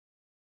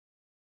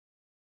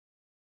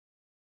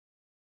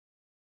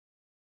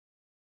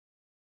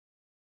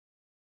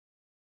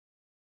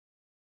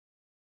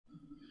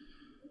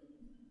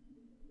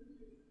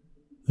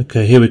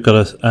Okay, here we've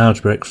got an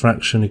algebraic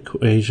fraction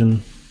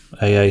equation,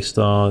 AA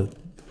star,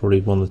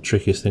 probably one of the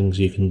trickiest things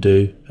you can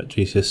do at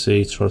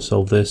GCSE to try to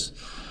solve this.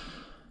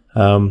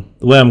 The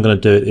way I'm going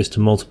to do it is to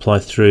multiply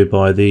through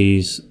by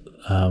these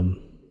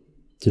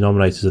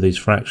denominators of these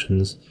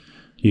fractions.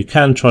 You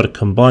can try to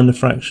combine the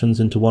fractions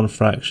into one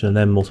fraction and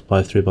then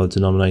multiply through by the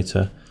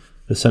denominator.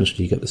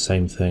 Essentially you get the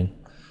same thing.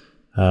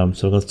 So I'm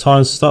going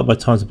to start by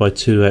times it by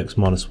 2x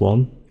minus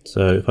 1.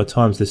 So if I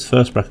times this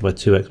first bracket by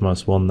 2x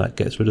minus 1, that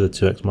gets rid of the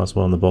 2x minus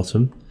 1 on the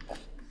bottom.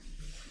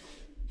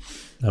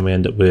 And we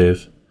end up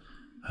with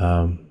 2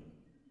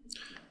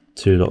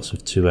 lots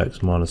of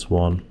 2x minus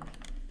 1,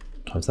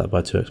 times that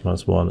by 2x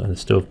minus 1, and it's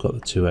still got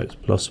the 2x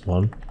plus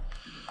 1.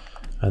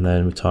 And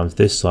then we times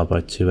this side by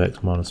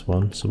 2x minus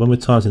 1. So when we're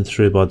timesing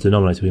through by the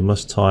denominator, we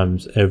must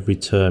times every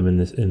term in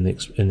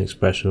the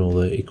expression or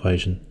the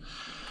equation.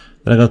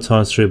 Then I'm going to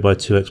times through by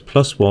 2x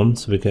plus 1,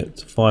 so we get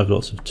 5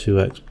 lots of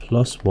 2x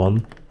plus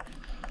 1,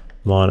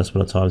 minus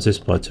when I times this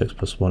by 2x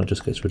plus 1, it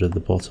just gets rid of the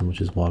bottom, which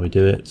is why we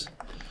do it.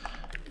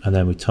 And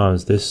then we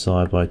times this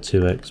side by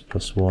 2x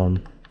plus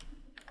 1.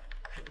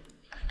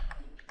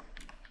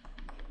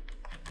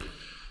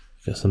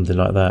 Get something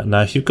like that.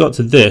 Now if you've got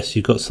to this,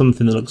 you've got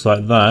something that looks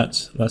like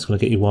that, that's going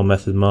to get you 1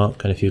 method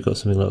mark, and if you've got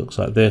something that looks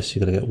like this,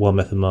 you're going to get 1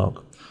 method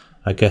mark.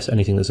 I guess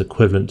anything that's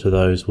equivalent to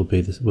those would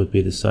be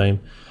the same.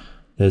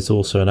 There's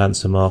also an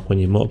answer mark when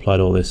you've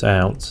multiplied all this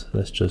out.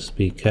 Let's just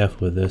be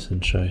careful with this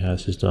and show you how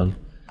this is done.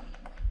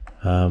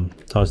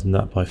 Timesing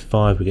that by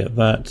 5, we get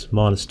that.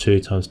 Minus 2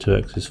 times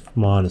 2x is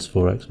minus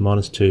 4x.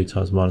 Minus 2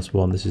 times minus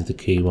 1, this is the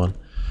key one.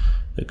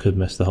 It could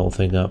mess the whole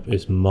thing up.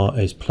 Is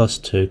plus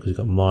 2 because we've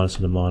got minus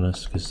and a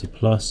minus because it's a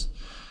plus.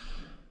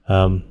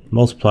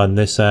 Multiplying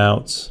this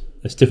out,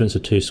 it's difference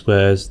of 2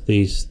 squares.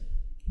 These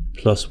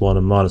plus 1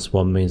 and minus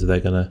 1 means that they're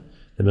going to,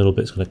 the middle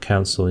bit's going to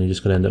cancel, and you're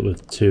just going to end up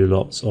with 2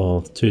 lots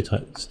of 2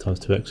 times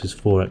 2x is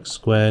 4x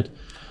squared,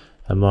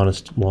 and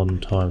minus 1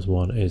 times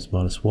 1 is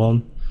minus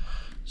 1.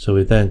 So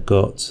we then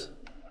got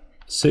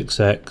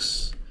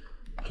 6x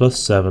plus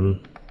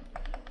 7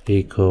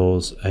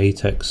 equals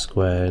 8x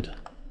squared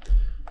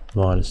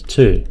minus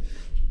 2.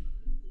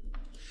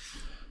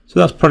 So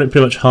that's pretty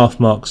much half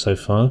marks so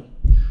far.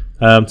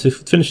 To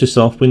finish this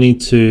off, we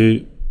need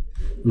to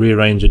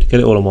rearrange it, get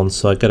it all on one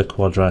side, get a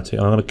quadratic.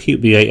 And I'm going to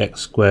keep the 8x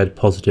squared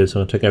positive, so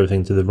I'm going to take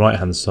everything to the right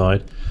hand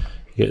side.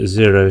 You get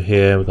 0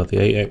 here, we've got the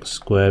 8x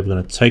squared, we're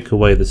going to take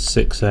away the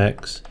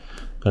 6x,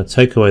 we're going to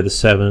take away the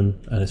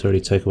 7, and it's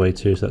already take away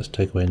 2, so that's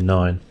take away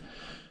 9.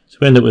 So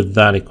we end up with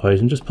that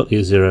equation. Just put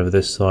the 0 over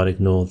this side,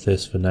 ignore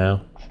this for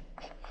now.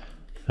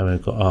 And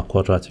we've got our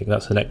quadratic,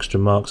 that's an extra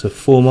mark, so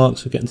 4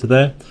 marks for getting to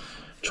there.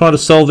 Trying to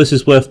solve this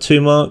is worth 2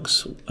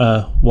 marks,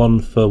 1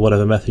 for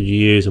whatever method you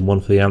use and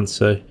 1 for the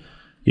answer.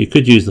 You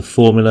could use the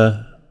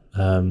formula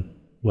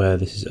where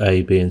this is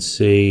a, b and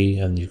c,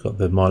 and you've got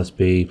the minus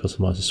b plus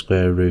or minus the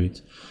square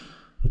root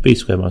of b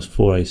squared minus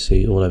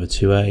 4ac all over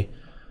 2a.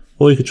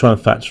 Or you could try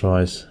and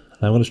factorise.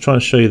 Now I'm going to try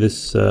and show you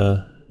this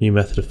new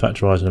method of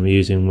factorising I'm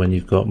using when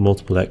you've got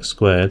multiple x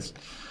squareds.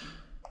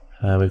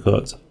 We've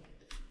got,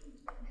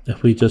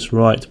 if we just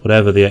write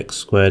whatever the x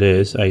squared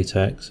is,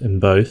 8x in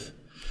both,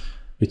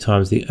 we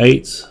times the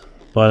 8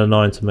 by the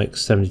 9 to make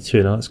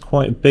 72. Now that's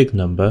quite a big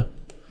number,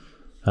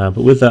 but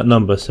with that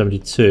number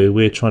 72,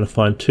 we're trying to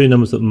find two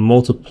numbers that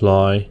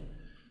multiply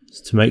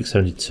to make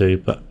 72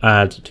 but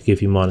add to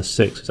give you minus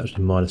 6. It's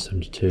actually minus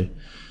 72.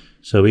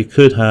 So we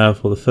could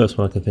have, well, the first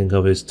one I can think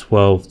of is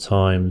 12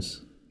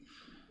 times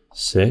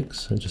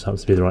 6. It just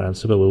happens to be the right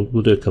answer, but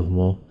we'll do a couple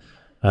more.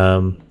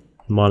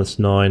 Minus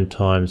 9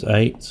 times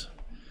 8,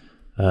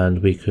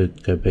 and we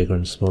could go bigger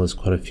and smaller. There's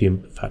quite a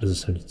few factors of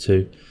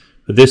 72.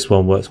 But this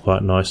one works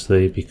quite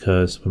nicely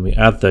because when we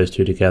add those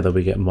two together,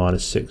 we get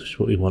minus 6, which is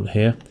what we want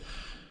here.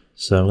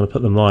 So I'm going to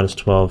put the minus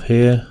 12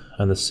 here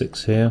and the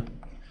 6 here.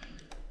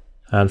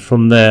 And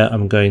from there,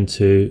 I'm going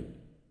to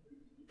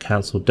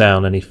cancel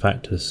down any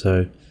factors.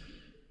 So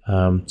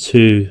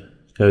 2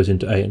 goes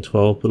into 8 and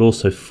 12, but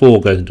also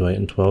 4 goes into 8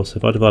 and 12. So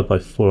if I divide by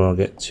 4, I'll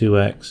get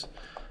 2x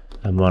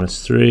and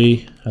minus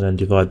 3. And then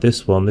divide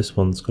this one. This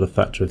one's got a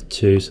factor of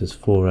 2, so it's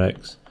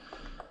 4x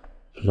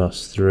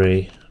plus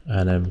 3.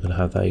 And then we're going to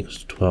have that equals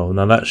to 12.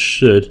 Now that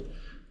should,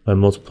 when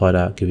multiplied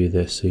out, give you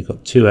this. So you've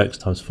got 2x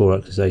times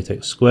 4x is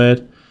 8x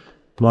squared.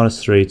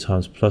 Minus 3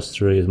 times plus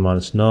 3 is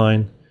minus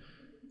 9.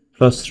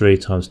 Plus 3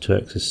 times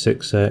 2x is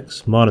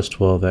 6x. Minus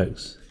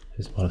 12x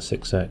is minus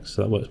 6x.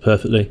 So that works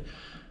perfectly.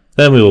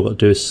 Then we all got to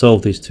do is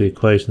solve these two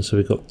equations. So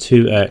we've got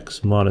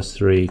 2x minus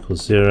 3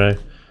 equals 0.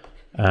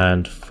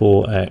 And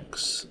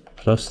 4x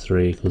plus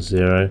 3 equals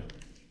 0.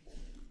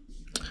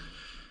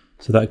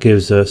 So that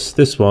gives us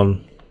this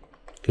one.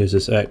 Gives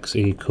us x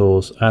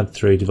equals, add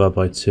 3 divided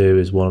by 2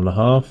 is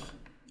 1.5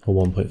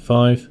 or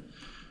 1.5.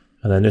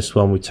 And then this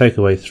one, we take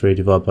away 3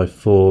 divided by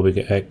 4, we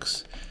get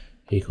x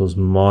equals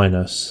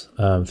minus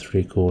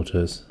 3/4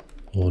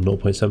 or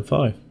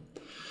 0.75.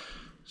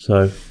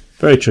 So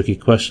very tricky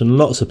question,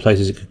 lots of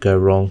places it could go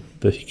wrong,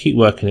 but if you keep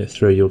working it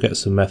through, you'll get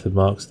some method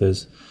marks.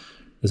 There's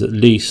at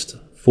least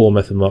 4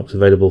 method marks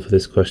available for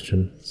this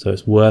question, so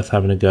it's worth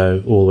having a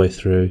go all the way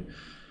through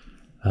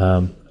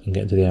and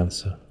get into the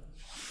answer.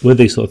 With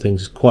these sort of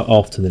things, quite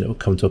often then it will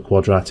come to a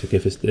quadratic.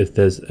 If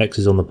there's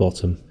x's on the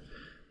bottom,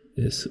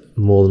 it's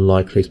more than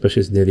likely,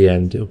 especially if it's near the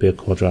end, it will be a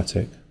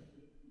quadratic.